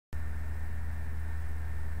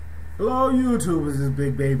Hello YouTubers, this is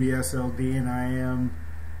Bigbabysld and I am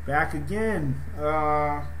back again.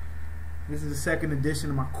 This is the second edition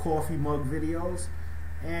of my coffee mug videos,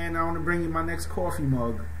 and I want to bring you my next coffee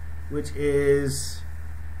mug, which is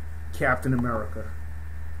Captain America.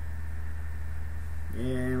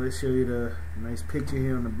 And let's show you the nice picture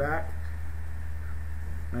here on the back.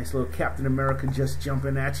 Nice little Captain America just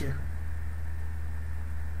jumping at you.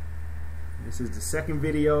 This is the second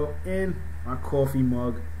video in my coffee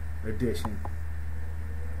mug edition.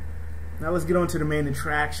 Now let's get on to the main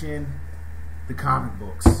attraction, the comic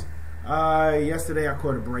books. Yesterday I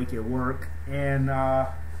caught a break at work, and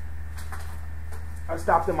I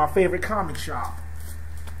stopped at my favorite comic shop,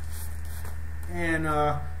 and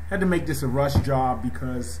had to make this a rush job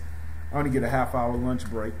because I only get a half-hour lunch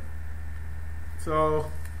break.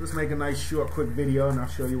 So let's make a nice short quick video and I'll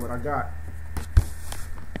show you what I got.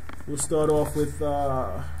 We'll start off with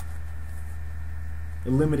a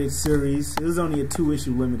limited series. This is only a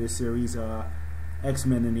 2-issue limited series,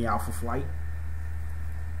 X-Men in the Alpha Flight.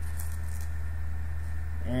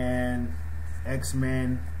 And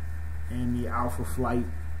X-Men in the Alpha Flight.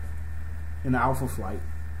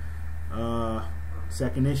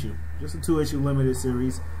 Second issue. Just a 2-issue limited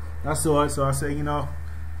series. I saw it, so I said, you know,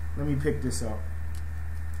 let me pick this up.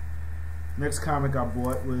 Next comic I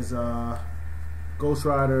bought was Ghost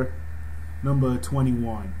Rider number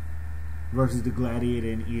 21 versus the Gladiator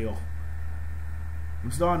and Eel.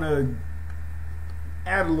 I'm starting to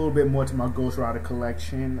add a little bit more to my Ghost Rider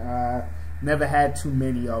collection. Never had too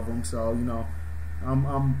many of them, so you know,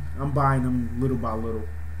 I'm buying them little by little.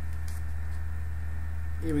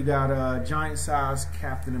 Here we got giant size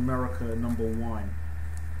Captain America number 1.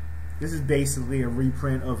 This is basically a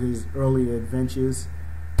reprint of his earlier adventures,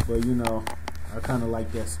 but you know, I kind of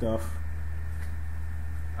like that stuff.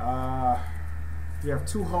 We have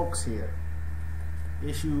 2 Hulks here.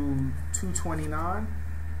 Issue 229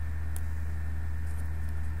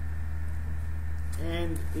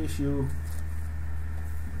 and issue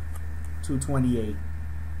 228.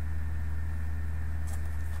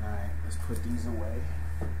 Alright, let's put these away.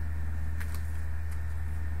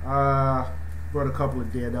 Brought a couple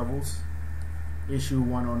of Daredevils. Issue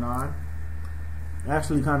 109. I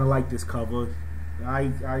actually kind of like this cover.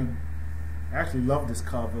 I actually love this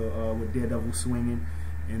cover with Daredevil swinging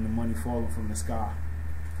and the money falling from the sky.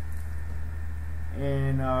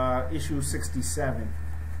 And issue 67,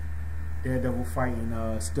 Daredevil fighting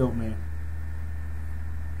Stiltman.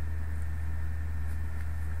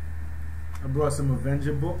 I brought some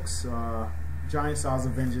Avenger books, Giant Size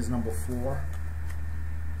Avengers number 4.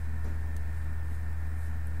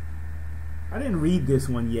 I didn't read this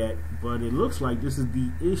one yet, but it looks like this is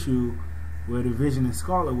the issue where the Vision and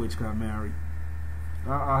Scarlet Witch got married.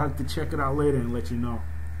 I'll have to check it out later and let you know.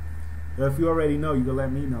 If you already know, you can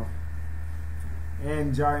let me know.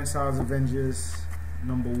 And Giant Size Avengers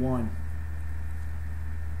number 1.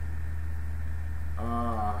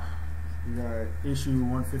 We got issue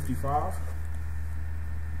 155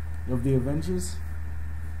 of the Avengers.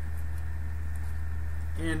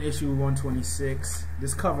 And issue 126.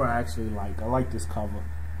 This cover I actually like. I like this cover.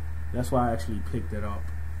 That's why I actually picked it up.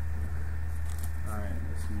 Alright,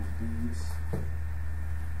 let's move these.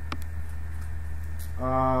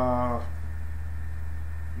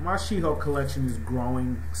 My She-Hulk collection is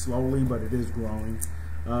growing slowly, but it is growing.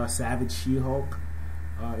 Savage She-Hulk,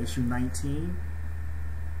 issue 19,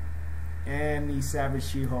 and the Savage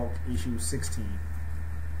She-Hulk issue 16.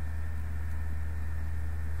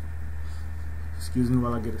 Excuse me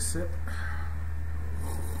while I get a sip.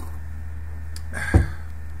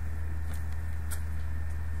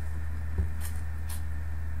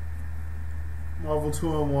 Marvel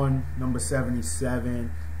 2-in-1 number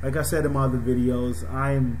 77. Like I said in my other videos,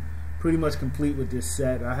 I am pretty much complete with this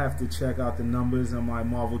set. I have to check out the numbers on my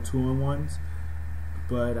Marvel 2-in-1s,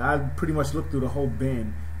 but I pretty much looked through the whole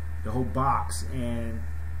bin, the whole box, and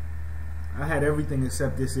I had everything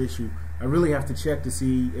except this issue. I really have to check to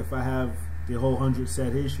see if I have the whole 100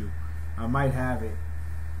 set issue. I might have it.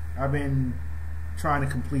 I've been trying to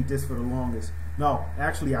complete this for the longest. No,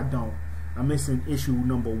 actually I don't. I'm missing issue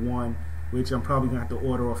number 1, which I'm probably gonna have to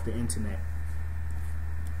order off the internet.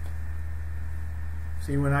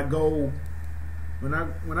 See, when I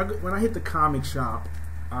hit the comic shop,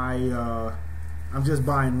 I'm just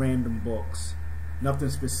buying random books, nothing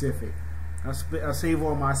specific. I save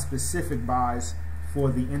all my specific buys for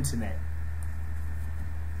the internet.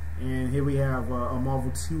 And here we have a Marvel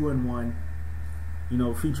 2-in-1, you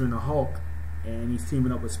know, featuring the Hulk, and he's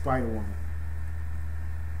teaming up with Spider-Woman.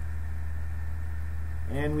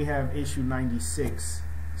 And we have issue 96,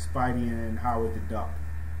 Spidey and Howard the Duck.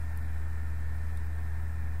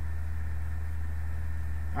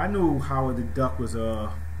 I knew Howard the Duck was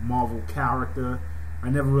a Marvel character. I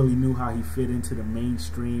never really knew how he fit into the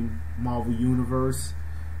mainstream Marvel universe,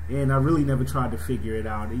 and I really never tried to figure it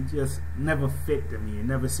out. He just never fit to me. It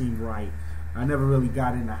never seemed right. I never really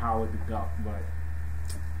got into Howard the Duck.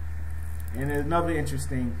 And another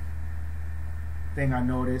interesting thing I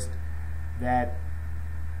noticed, that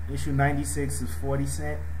issue 96 is 40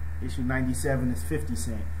 cents, issue 97 is 50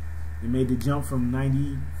 cents. They made the jump from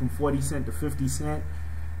 40 cents to 50 cents,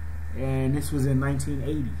 and this was in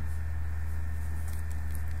 1980.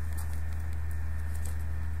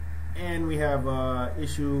 And we have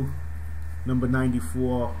issue number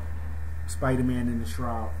 94, Spider-Man in the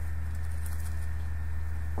Shroud.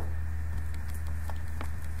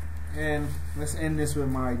 And let's end this with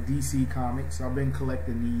my DC Comics. I've been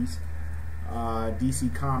collecting these.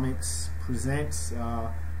 DC Comics presents,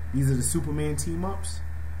 these are the Superman team-ups.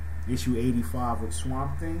 Issue 85 with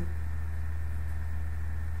Swamp Thing.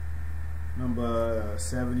 Number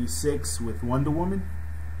 76 with Wonder Woman.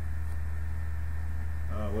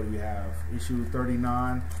 What do we have? Issue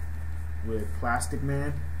 39 with Plastic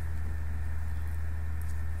Man.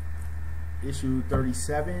 Issue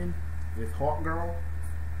 37 with Hawkgirl.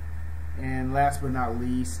 And last but not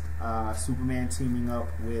least, Superman teaming up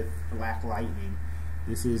with Black Lightning.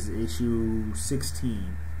 This is issue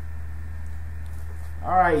 16.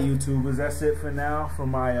 Alright, YouTubers, that's it for now for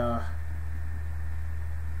my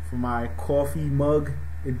coffee mug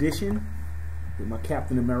edition with my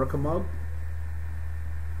Captain America mug.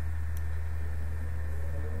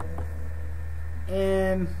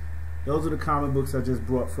 And those are the comic books I just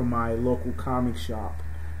brought from my local comic shop.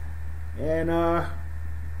 And alright,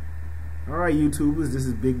 YouTubers, this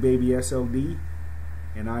is Bigbabysld,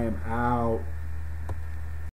 and I am out.